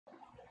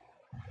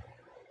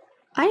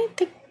I didn't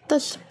think the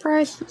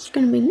surprise was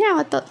going to be now.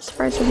 I thought the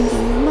surprise was going to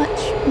be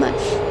much,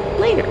 much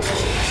later.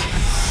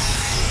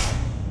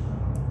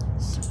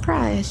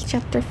 Surprise,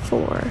 chapter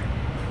 4.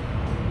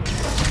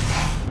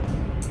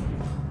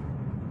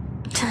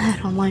 I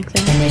don't like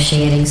that.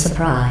 Initiating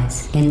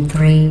surprise in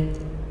 3,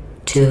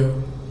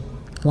 2,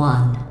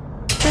 1.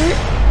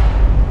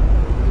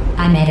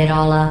 I made it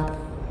all up.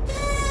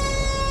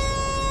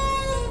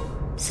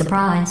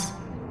 Surprise.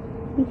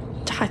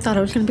 I thought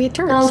it was going to be a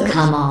turret. Oh, so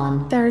come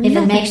on. If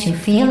it makes you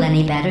feel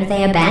any better,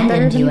 they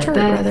abandoned you at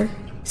birth.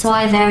 So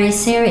I very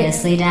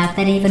seriously doubt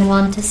they'd even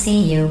want to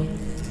see you.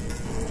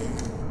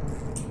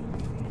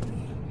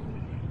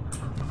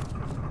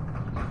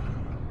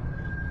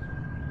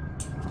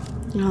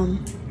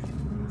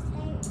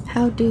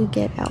 How do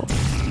get out?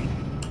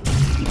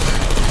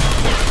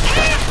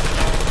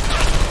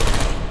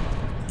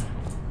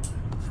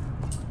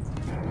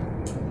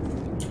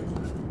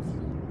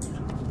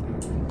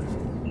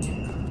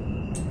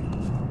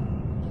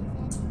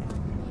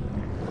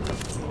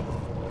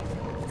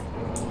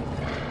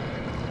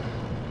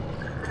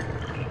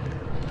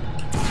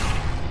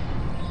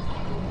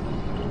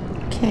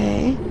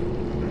 Okay.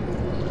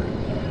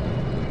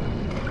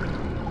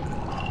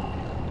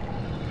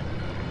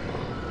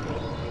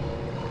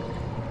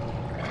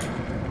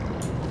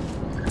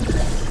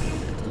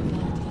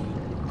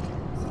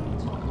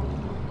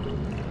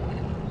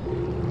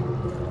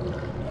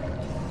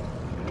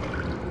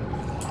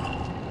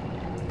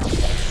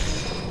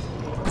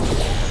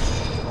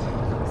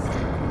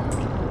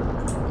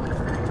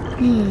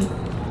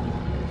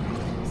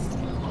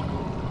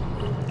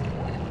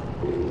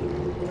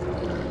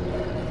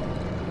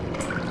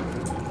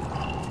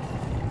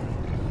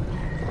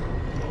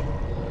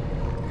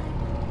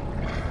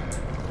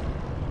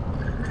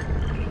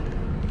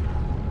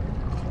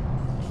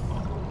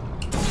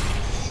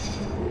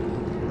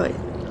 Wait.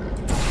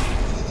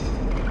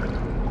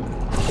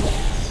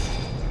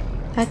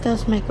 That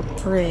does make a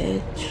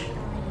bridge.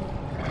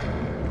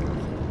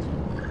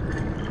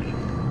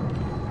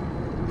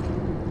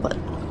 But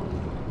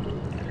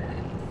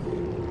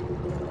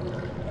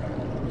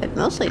it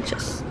mostly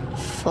just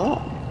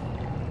fall.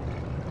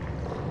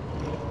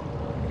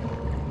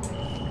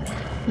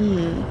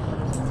 I'm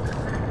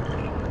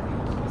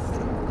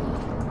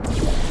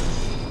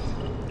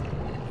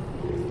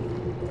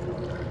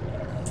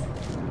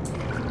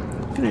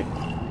gonna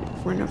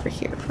run over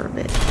here for a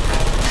bit.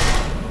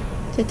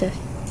 Did the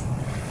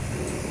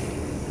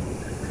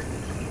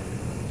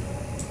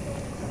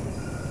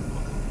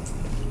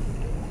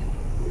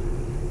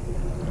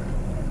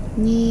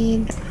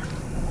need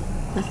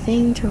a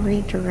thing to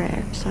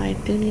redirect, so I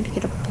do need to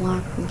get a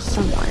block from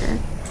somewhere.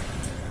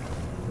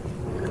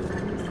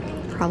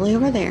 Probably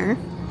over there.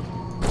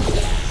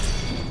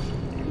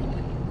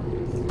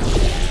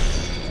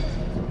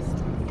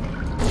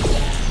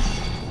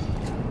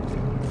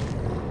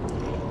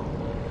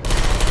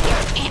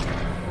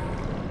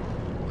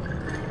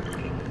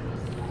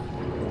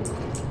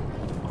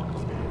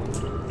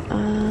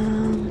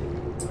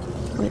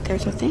 Wait,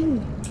 there's a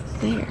thing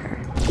there.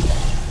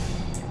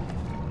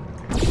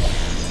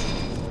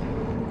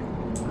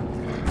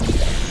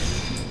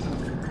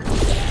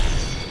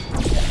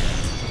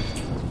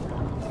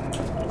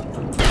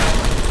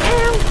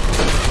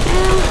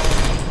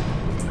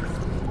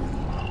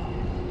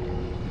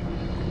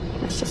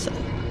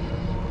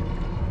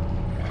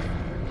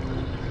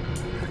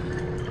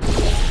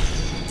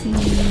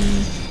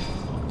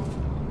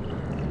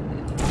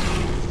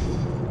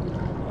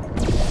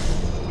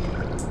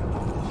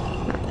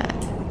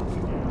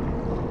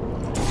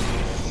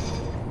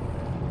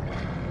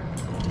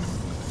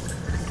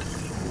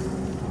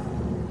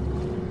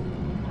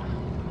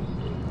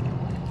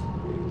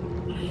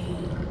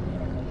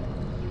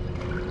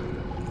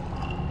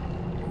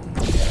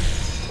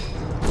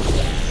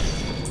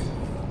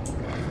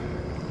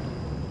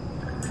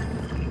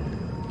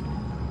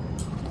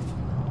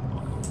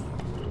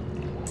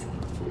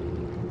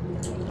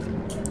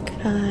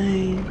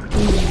 I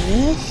do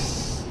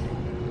this,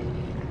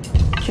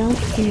 jump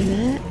through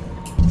that,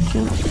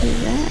 jump through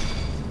that.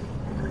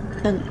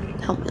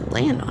 Doesn't help me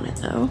land on it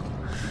though.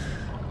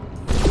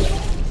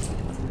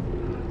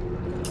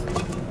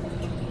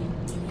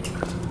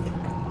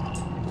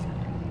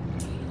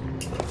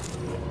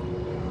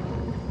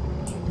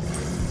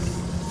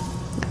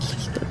 That's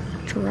just a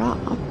drop.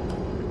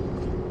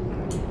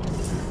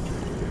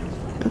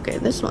 Okay,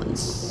 this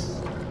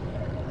one's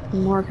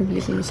more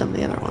confusing than some of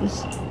the other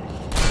ones.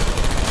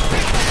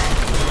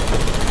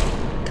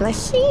 I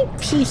see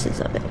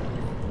pieces of it.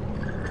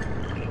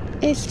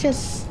 It's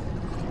just...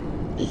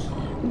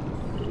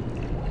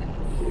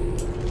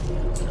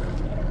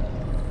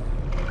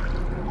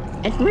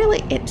 And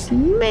really, it's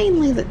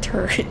mainly the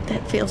turret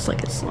that feels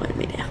like it's slowing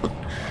me down.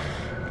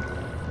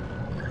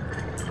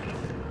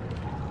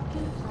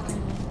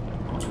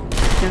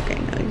 Okay,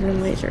 no, your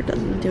laser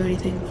doesn't do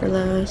anything for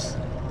those.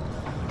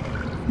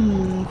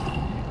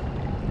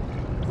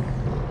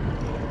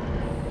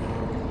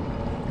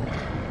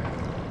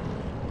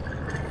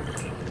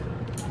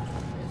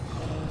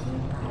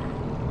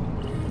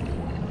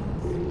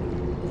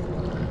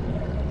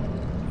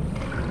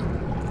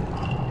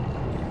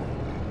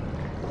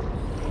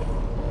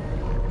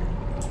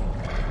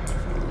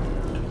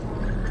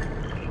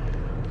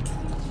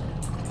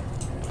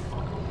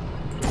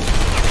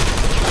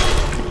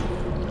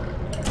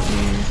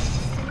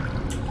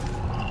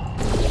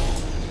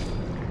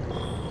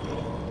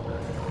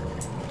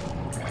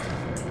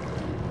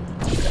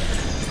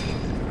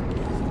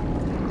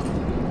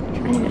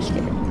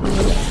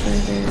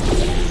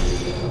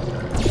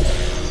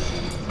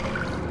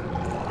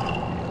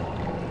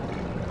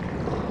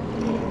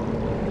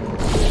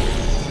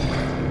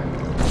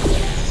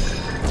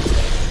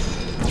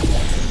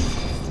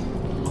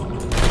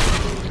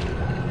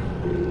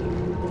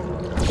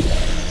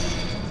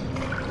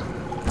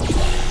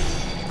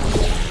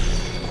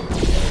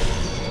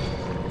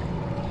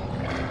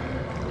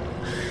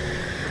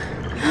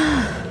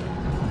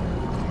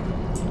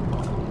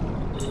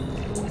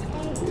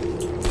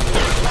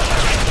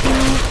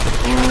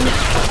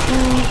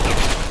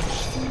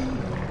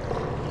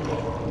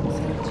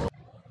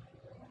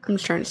 I'm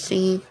just trying to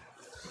see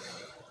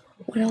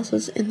what else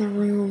is in the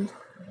room.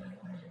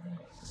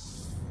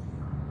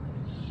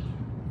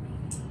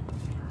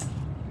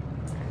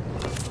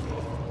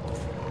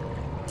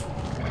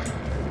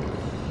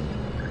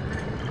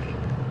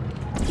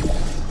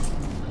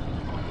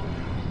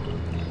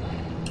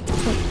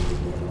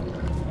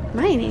 Am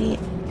I an idiot?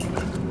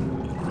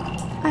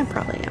 I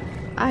probably am.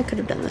 I could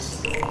have done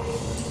this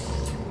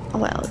a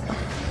while ago.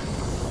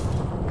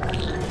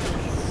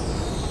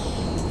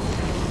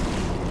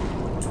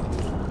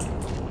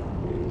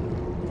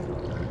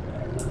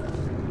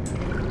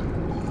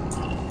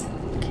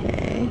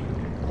 Okay.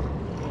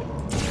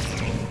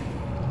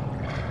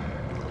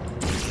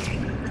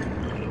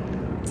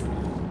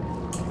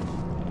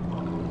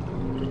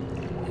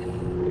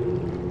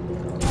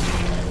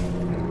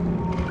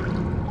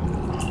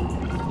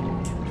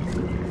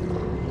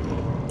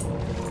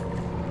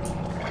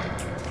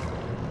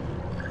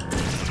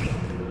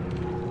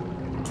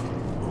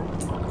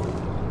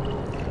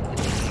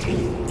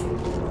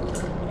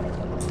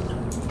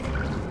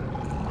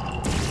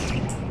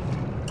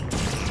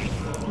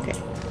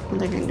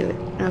 They're gonna do it.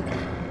 Okay.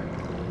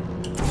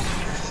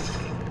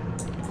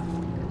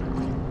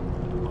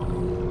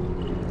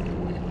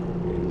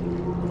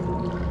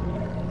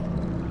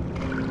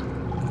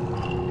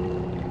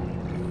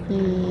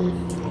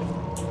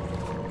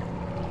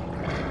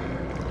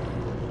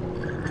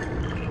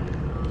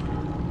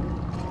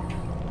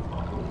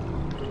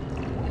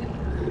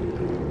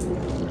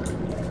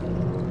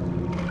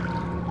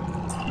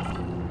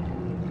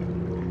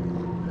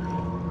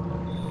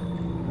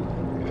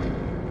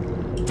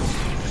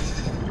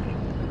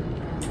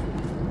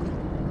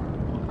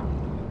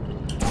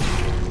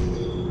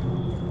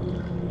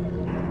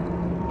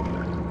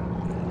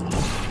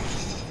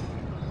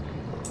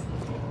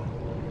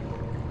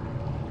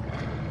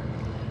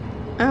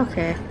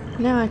 Okay,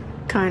 now I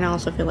kind of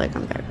also feel like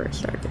I'm back where I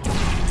started.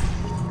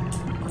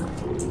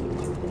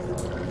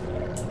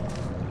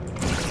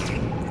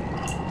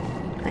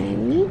 I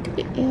need to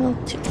be able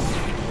to...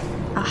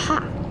 Aha!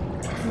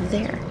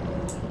 There.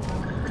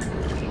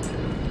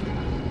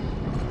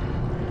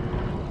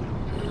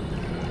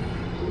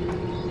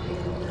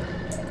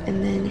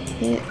 And then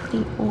hit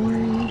the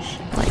orange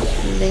like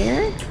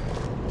there.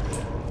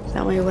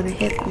 That way when I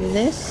hit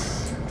this,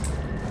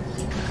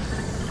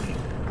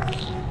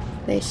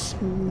 they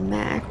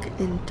smack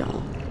and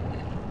don't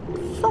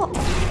fall.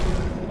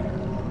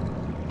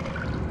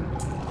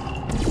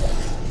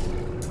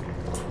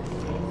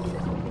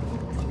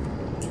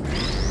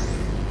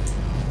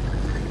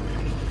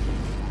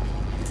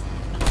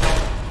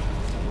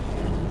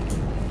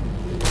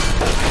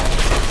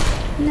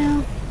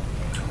 No.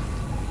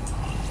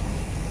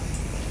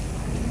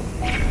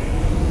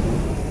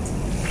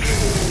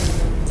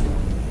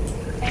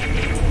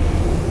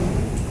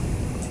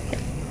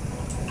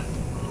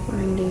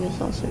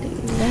 Also do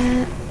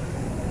that,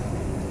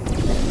 and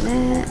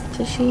that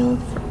to shield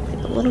for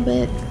like a little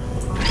bit.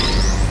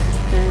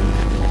 Then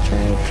I'm gonna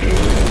try to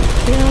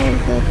kill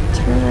the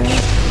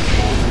turret.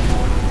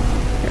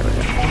 There we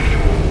go.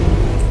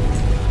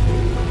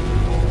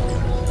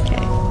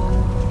 Okay,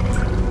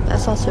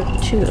 that's also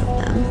 2 of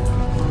them.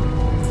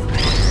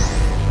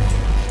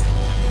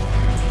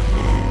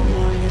 And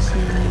now I just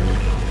need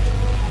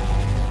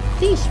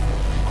these 4.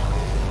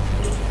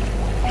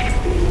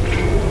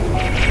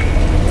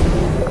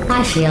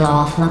 I feel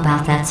awful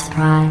about that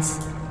surprise.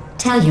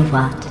 Tell you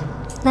what,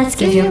 let's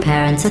give your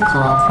parents a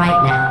call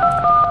right now.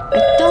 I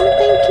don't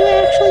think you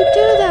actually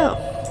do, though.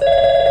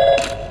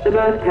 The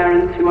birth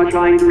parents you are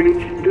trying to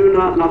reach do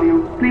not love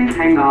you. Please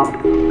hang up.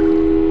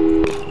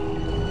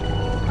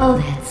 Oh,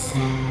 that's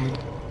sad.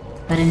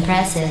 But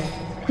impressive.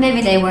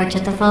 Maybe they worked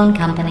at the phone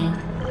company.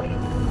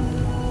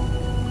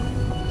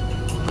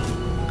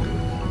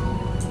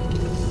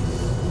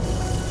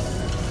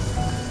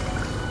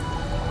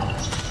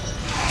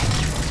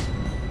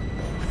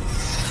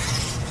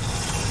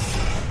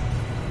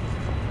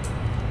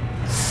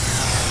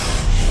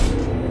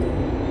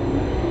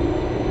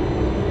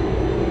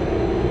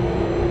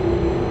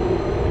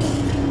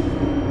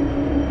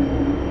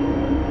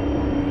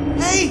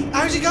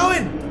 How's it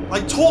going?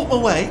 I taught my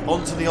way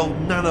onto the old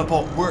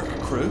nanobot work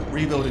crew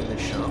rebuilding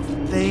this shaft.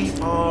 They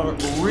are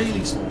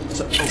really small.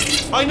 So,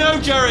 I know,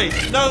 Jerry!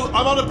 No,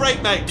 I'm on a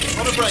break, mate.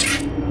 On a break.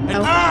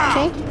 And,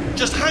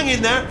 just hang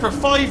in there for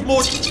 5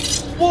 more...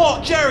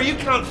 What? Jerry, you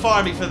can't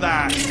fire me for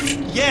that.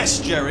 Yes,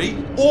 Jerry.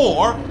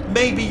 Or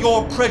maybe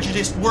your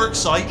prejudiced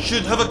worksite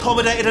should have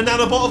accommodated a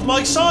nanobot of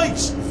my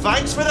size.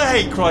 Thanks for the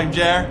hate crime,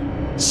 Jer.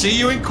 See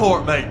you in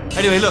court, mate.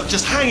 Anyway, look,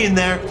 just hang in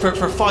there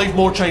for 5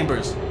 more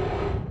chambers.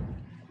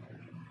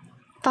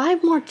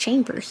 5 more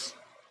chambers.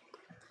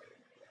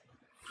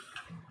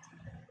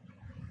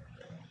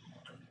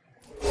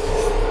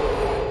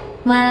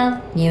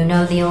 Well, you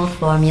know the old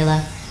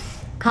formula.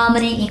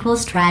 Comedy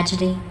equals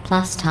tragedy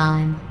plus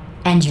time.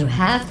 And you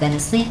have been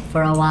asleep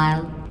for a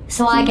while.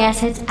 So I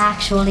guess it's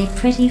actually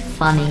pretty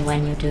funny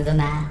when you do the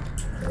math.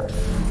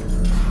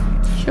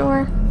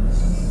 Sure.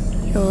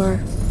 Sure.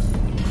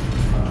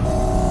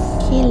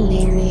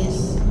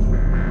 Hilarious.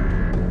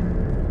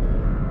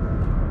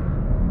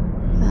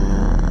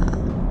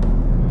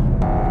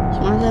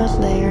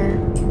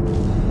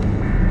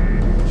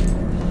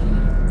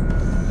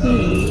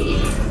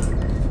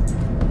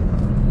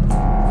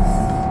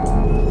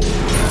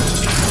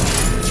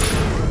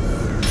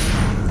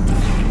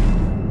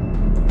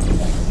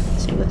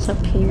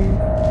 here.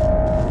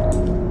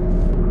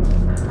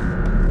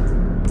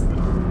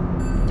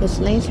 This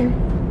laser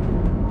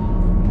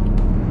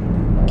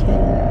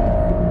can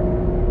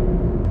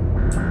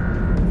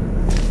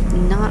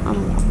not on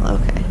the wall.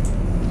 Okay.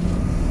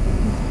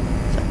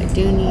 So I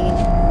do need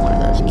one of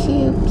those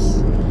cubes.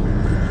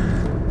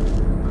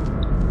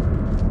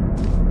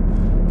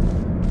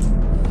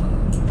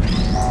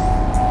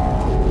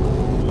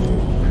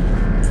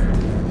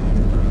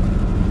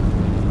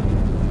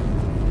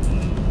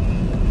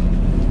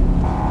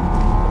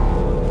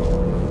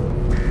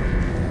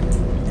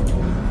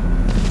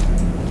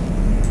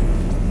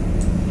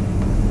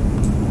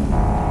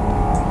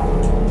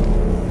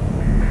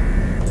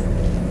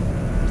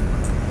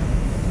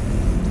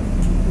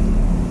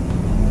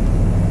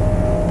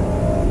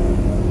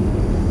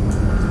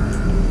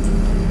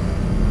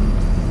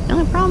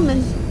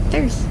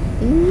 There's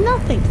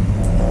nothing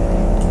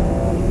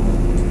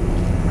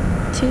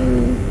to...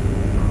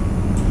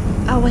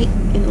 Oh wait,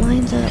 it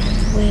lines up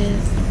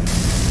with...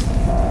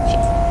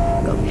 Shit,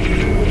 go.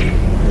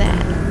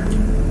 That.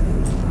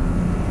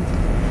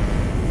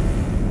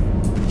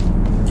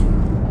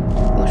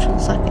 Which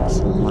looks like it's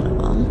one of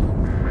them.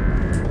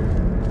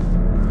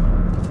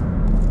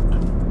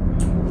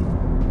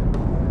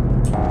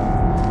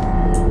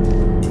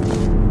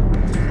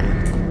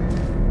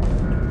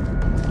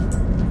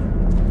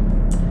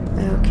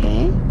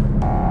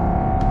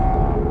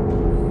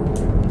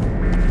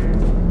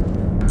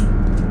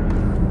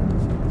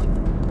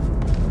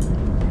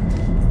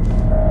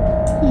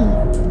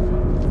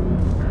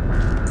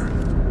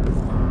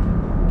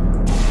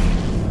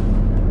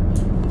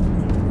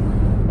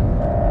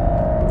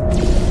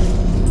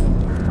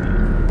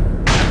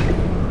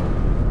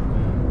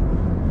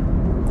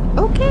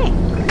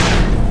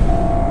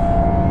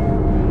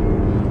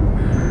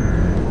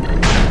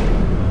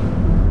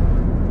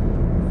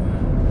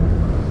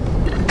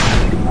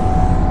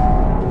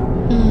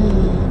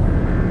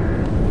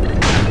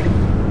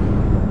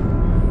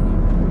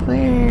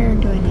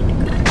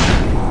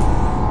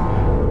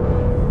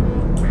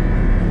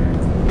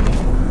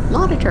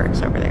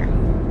 Turrets over there. I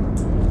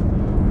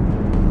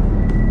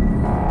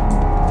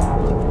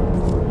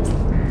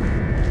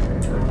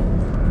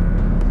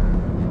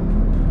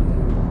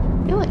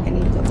feel like I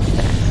need to go back.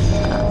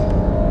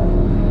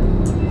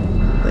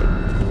 Wait.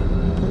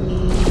 Let me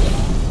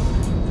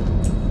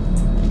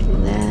do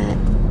that.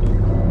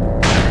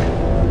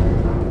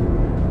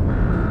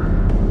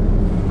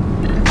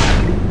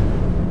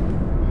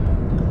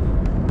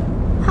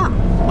 Huh.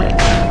 Wait.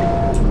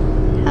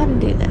 How to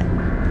do that?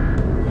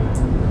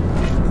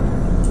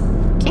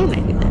 Can I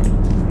do that?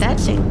 That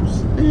seems...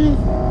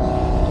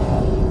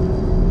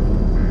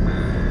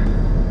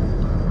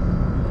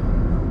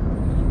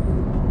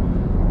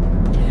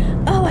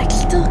 Oh, I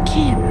still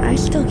can. I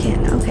still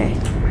can. Okay.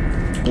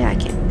 Yeah, I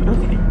can.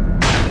 Okay.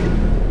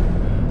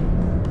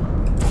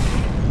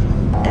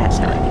 That's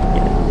how I need to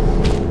do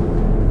it.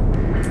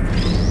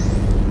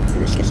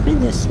 And this gets me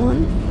this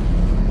one.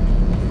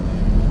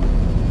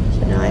 So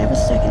now I have a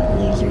second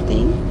laser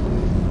thing.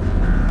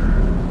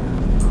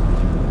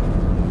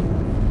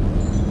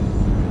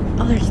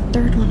 Oh, there's a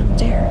third one up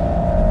there.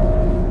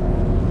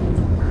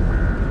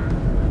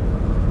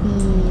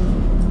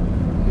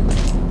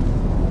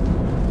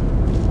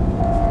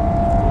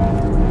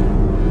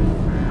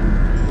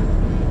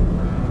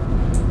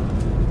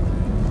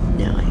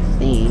 Now I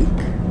think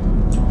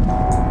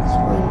it's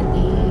going to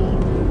be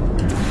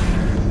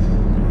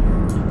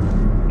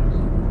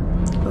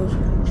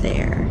over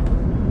there.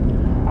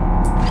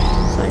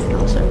 So I can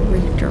also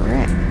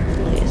redirect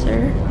the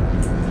laser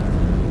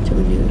to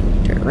a new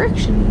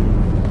direction.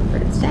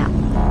 It's out.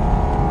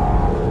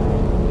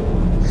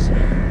 So,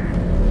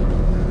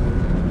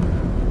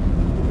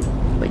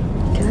 wait,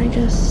 can I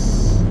just...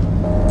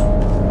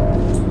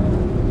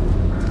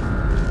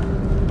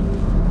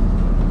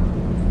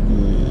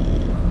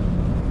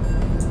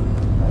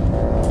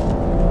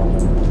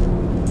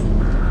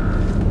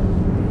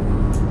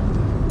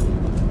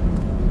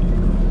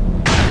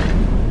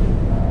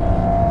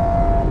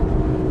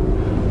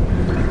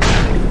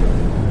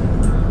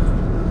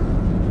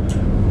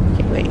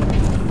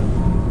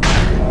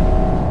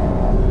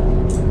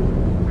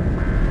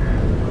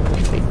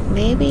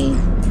 Maybe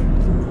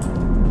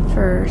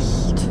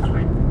first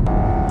I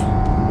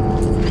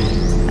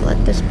let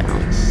this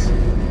bounce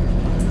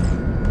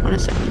on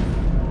its own.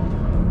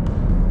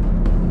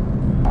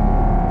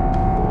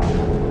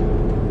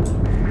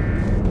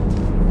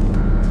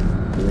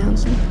 You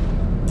bouncing?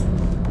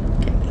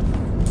 Okay.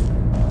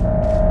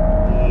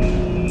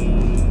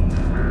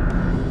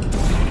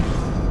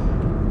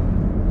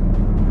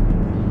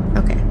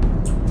 Okay.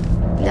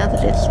 Now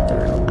that it's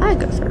through, I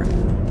go through.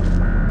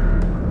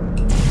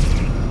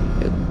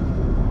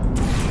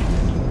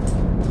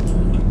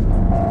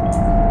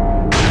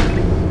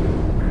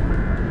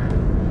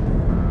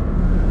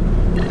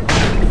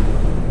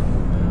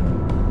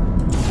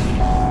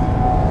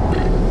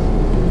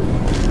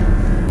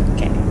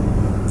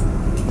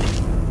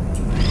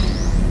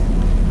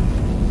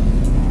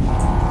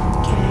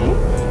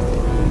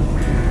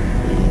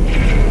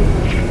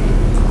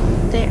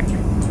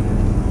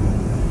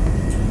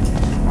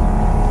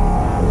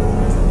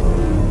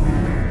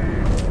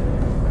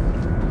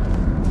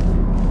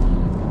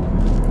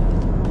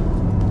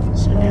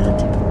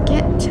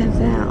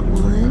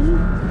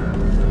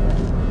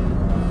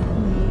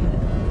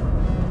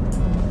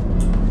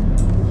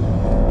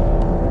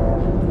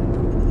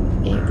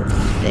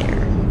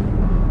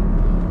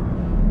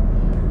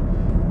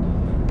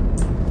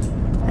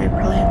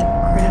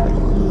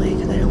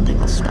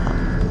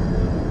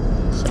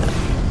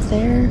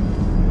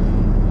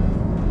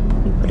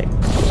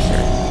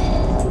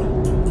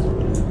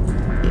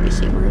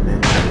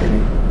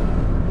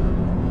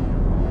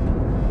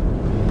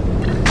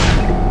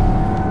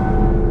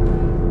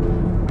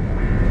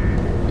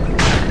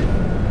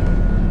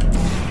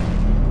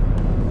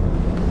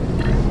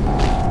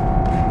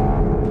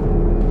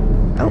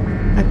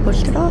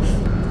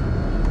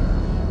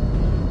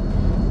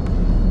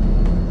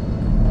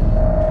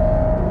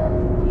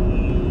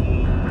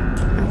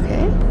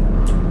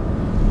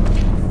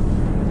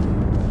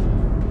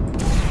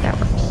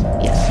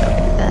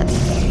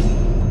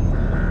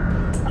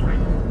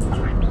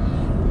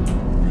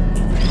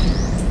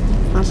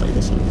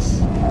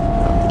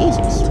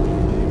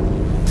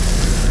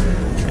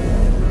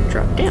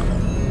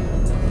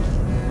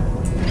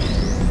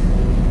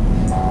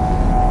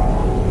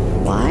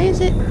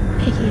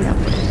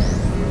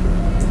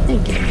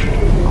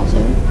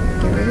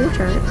 more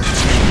turrets.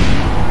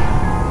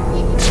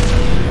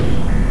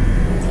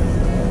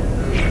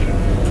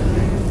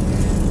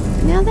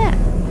 Now that.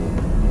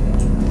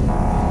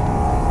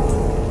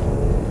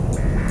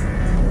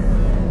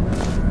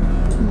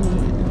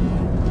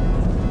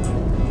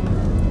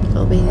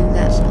 So maybe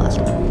that's the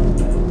last one.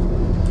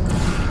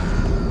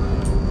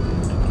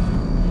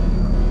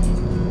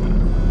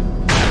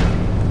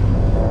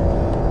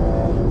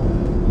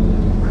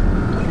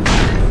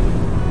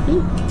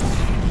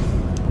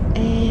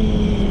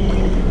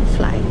 And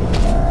fly.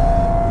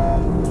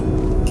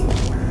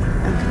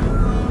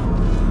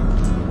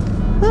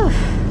 Okay.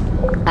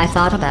 I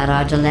thought about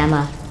our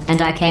dilemma,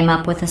 and I came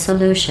up with a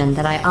solution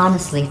that I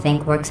honestly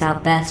think works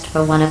out best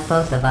for one of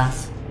both of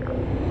us.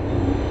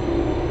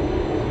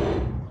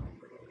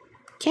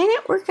 Can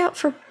it work out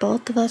for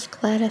both of us,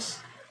 Gladys?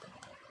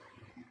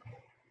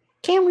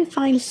 Can we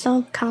find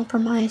some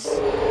compromise?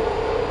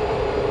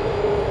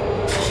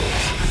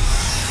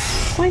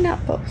 Why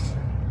not both?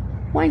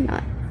 Why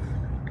not?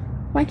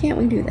 Why can't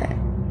we do that?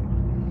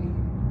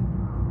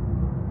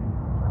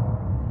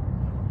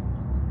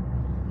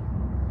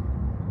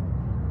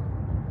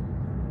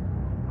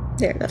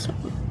 There, that's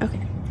one.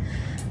 Okay.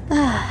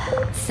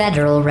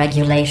 Federal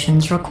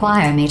regulations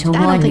require me to I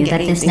don't warn you think that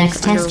this anything's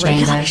next under test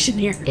chamber regulation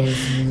here.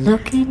 is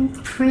looking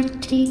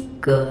pretty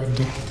good.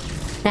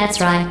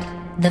 That's right.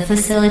 The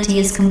facility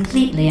is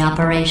completely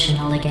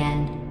operational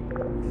again.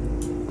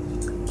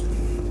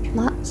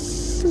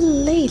 Lots of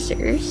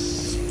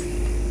lasers.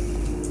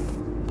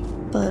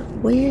 But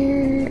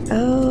where?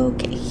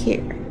 Okay,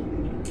 here.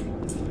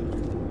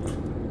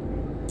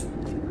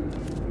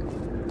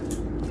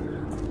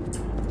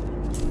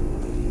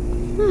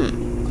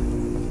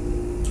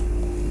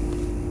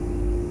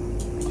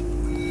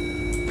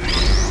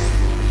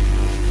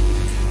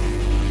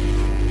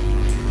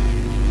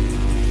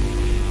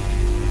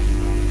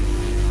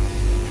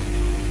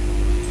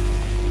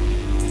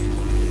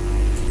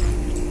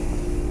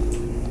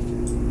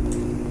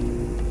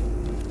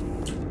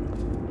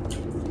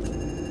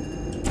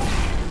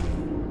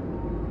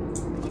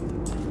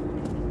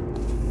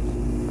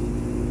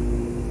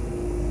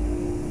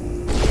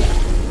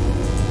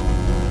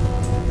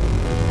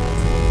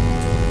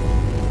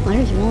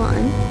 There's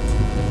one.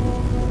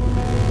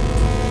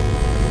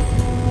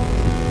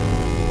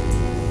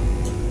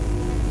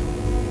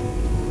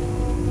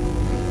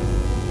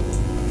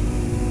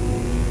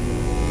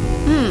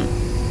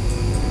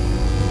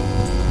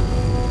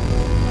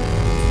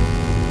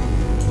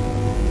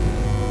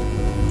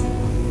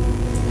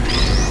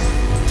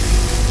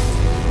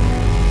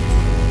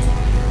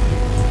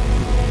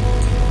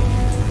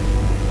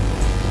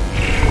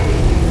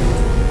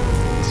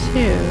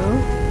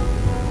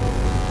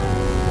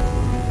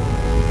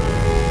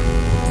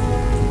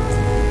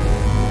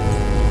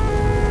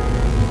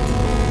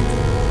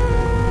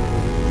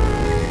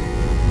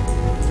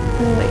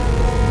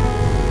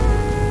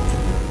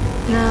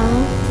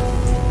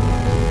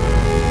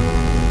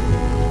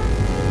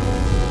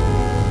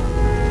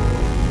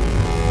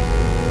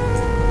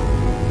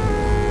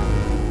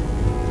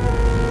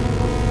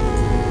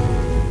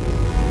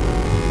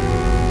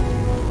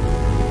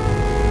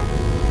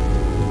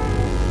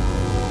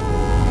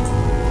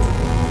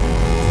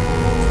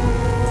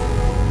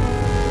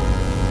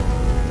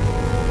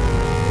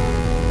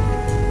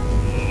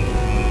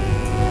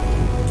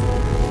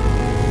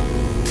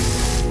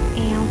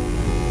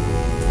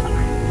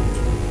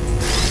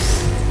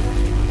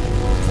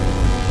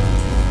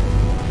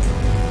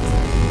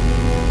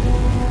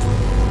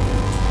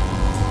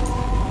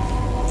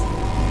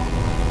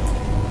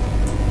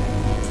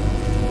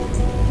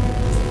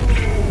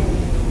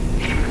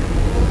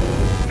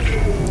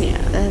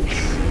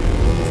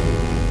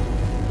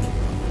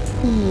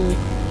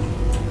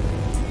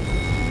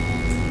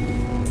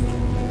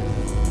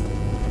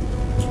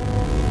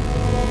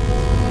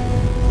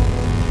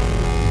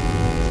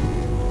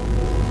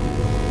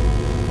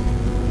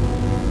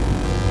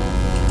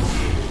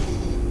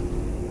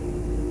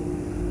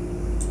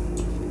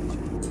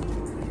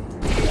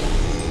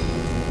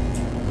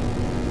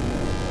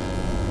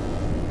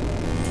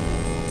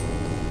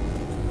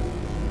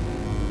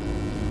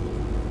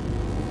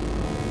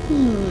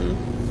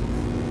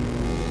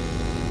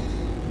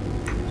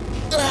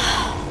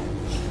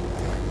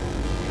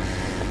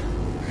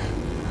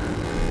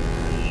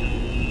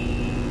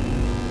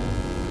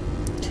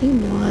 Two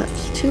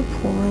blocks, two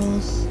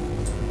portals.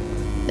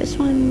 This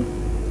one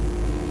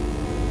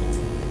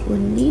would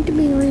need to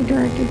be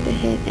redirected to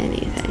hit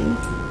anything.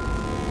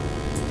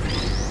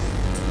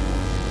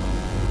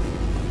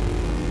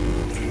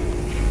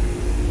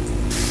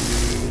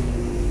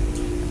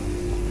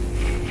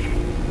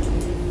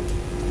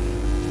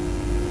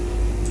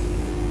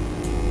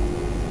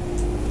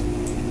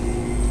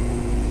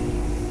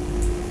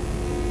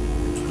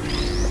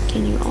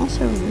 Can you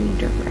also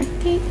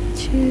redirect it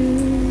to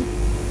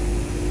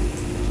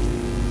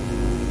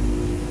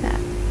that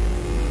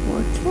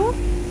portal?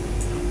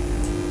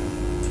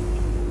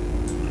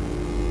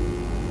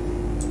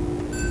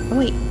 Oh,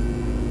 wait.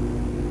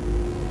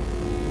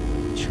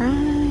 Try.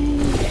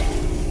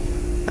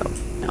 Oh,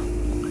 no.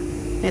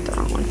 hit the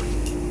wrong one.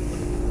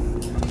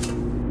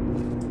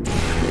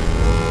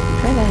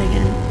 Try that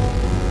again.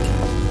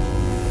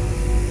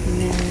 And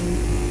then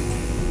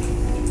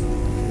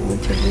I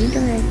want to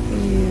redirect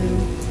you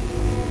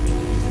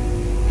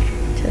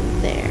to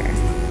there.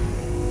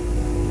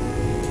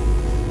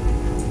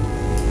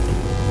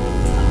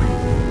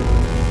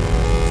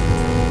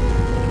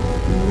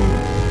 And then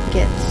it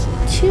gets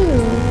to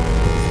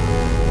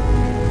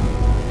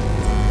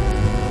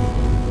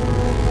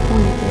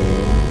pointed.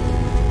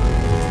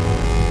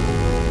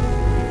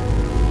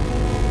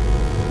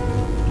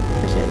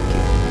 Where's it?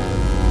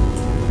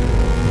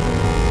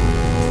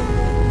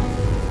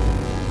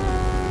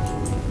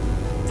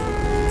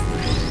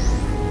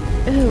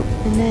 Ooh,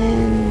 and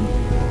then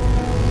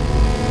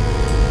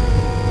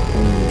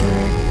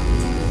redirect.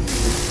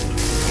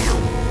 Ow. Yeah.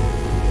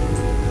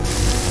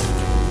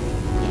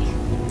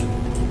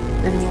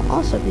 Then it will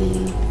also be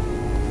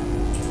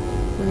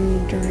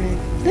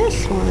redirect this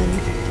one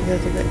to go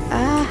through the.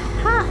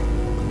 Aha!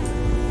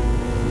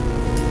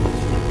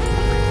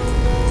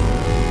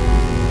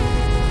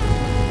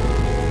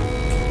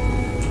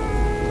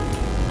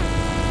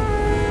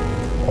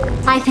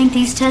 I think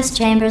these test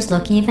chambers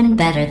look even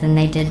better than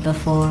they did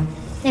before.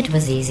 It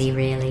was easy,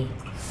 really.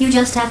 You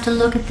just have to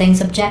look at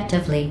things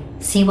objectively,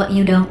 see what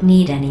you don't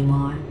need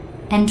anymore,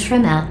 and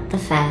trim out the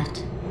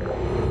fat.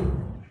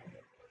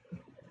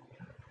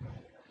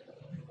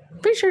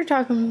 Pretty sure you're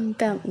talking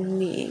about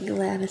me,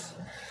 Gladys.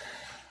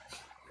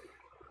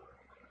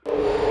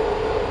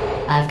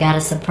 I've got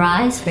a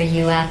surprise for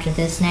you after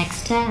this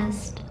next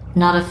test.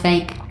 Not a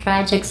fake,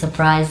 tragic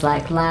surprise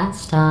like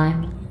last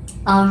time.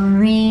 A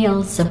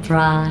real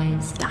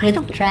surprise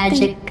with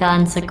tragic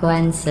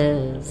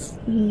consequences.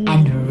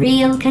 And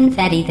real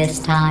confetti this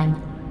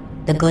time.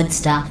 The good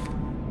stuff.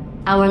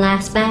 Our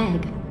last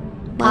bag.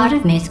 Part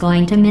of me's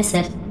going to miss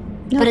it.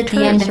 But at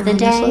the end of the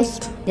day,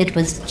 it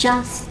was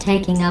just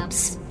taking up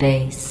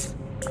space.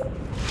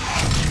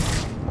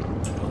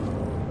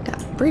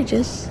 Got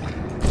bridges.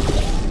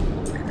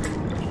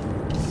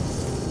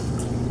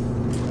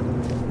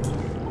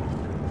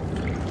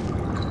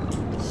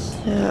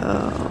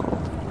 So...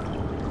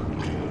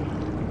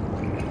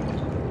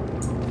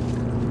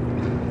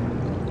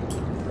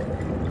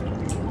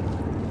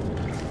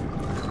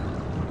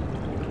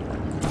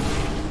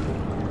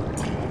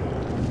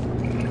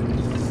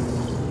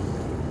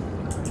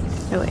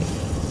 Oh wait.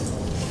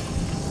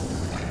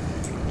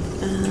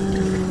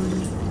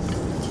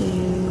 Do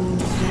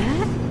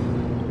that.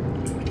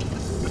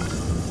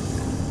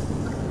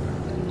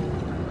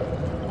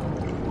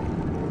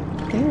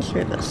 There's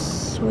where the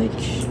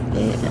switch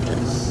is.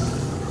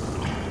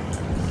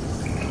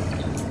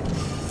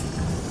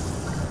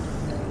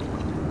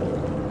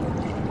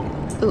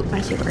 Ooh,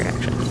 I see where it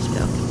actually needs to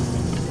go.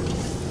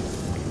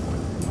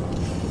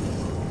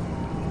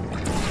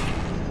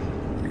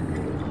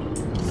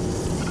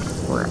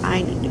 Where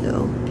I need to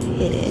go to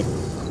hit it.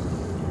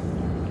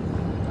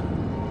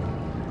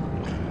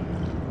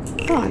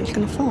 Oh, I'm just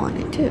gonna fall on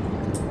it too.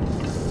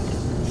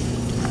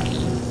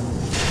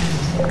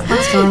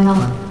 What's going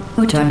on?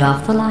 Who turned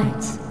off the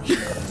lights?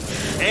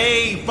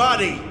 Hey,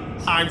 buddy!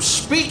 I'm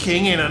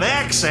speaking in an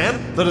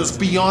accent that is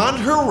beyond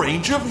her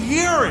range of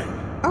hearing.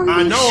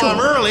 I know I'm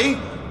early,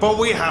 but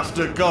we have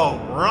to go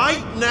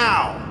right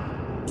now.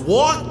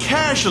 Walk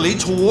casually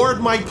toward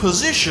my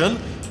position,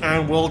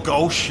 and we'll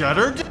go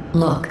shutter down.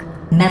 Look,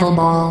 metal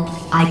ball,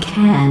 I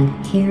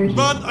can hear you.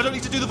 Run! I don't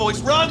need to do the voice.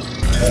 Run!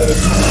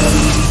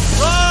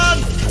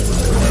 Run!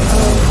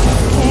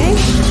 Okay.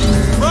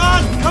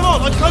 Run! Come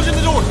on, I'm closing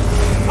the door.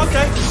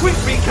 Okay, quick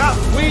recap.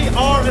 We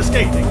are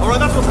escaping. Alright,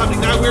 that's what's happening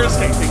now. We're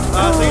escaping.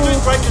 So you're doing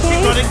great. Just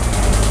keep running.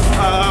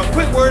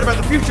 Quick word about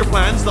the future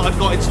plans that I've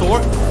got in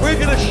store. We're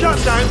going to shut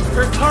down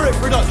her turret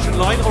production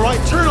line, alright?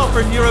 Turn off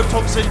her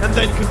neurotoxin and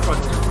then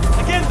confront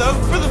her. Again, though,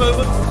 for the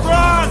moment,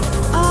 run!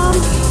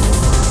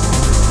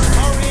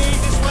 Hurry,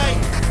 this way.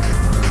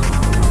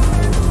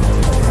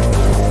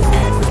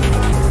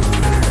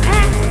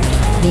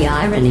 The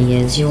irony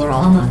is you were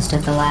almost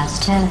at the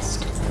last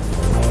test.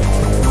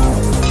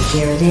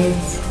 Here it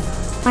is.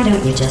 Why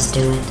don't you just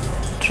do it?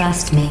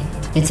 Trust me,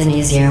 it's an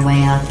easier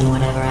way out than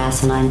whatever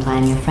asinine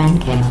plan your friend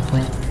came up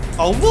with.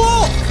 Oh,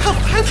 what?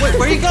 Wait,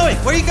 where are you going?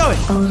 Where are you going?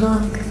 Oh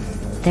look,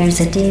 there's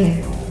a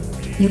deer.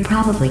 You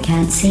probably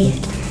can't see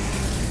it.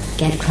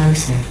 Get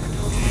closer.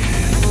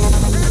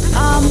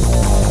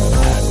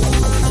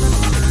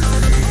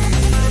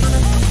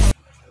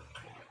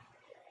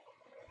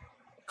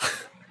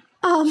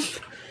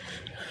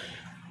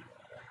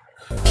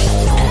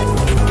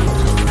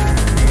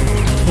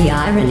 The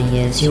irony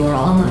is you were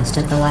almost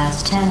at the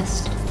last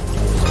test.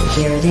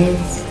 Here it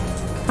is.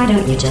 Why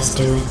don't you just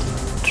do it?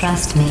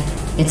 Trust me,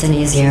 it's an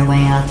easier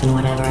way out than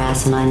whatever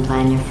asinine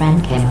plan your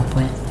friend came up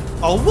with.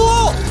 Oh,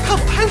 what?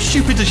 How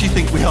stupid does she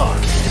think we are?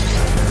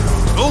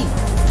 Oh!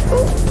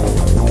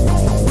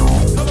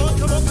 Come on,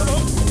 come on, come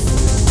on!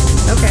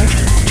 Okay.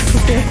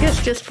 I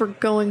guess just for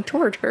going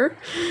toward her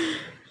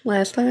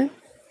last time.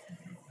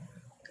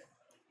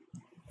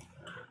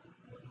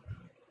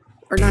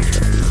 Or not.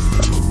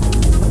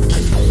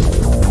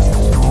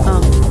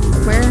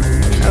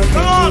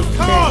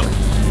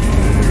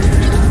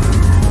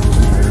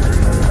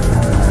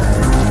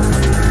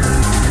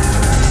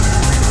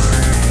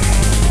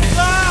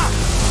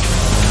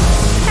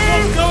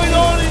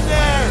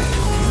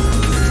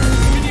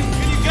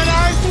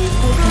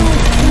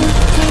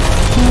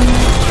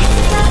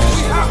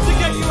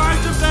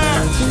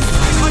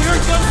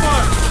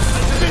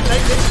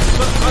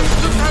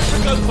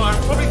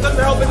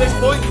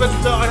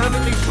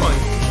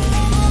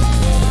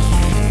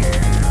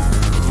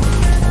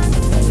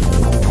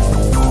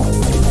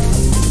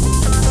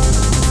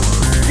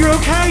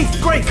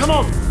 Great, come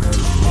on!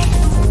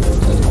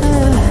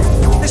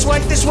 This way,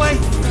 this way!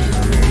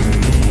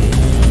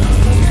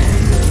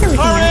 Everything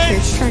out here Courage!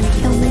 is trying to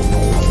kill me.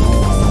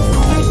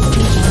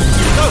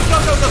 Go, go,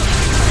 go, go!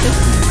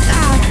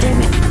 Ah,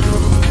 damn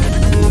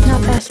it.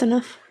 Not fast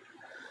enough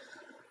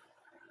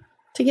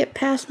to get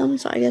past them,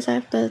 so I guess I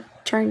have to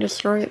try and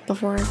destroy it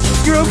before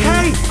I... You're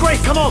okay? Great,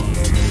 come on!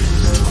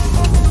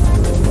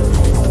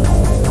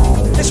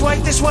 This way,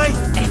 this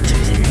way!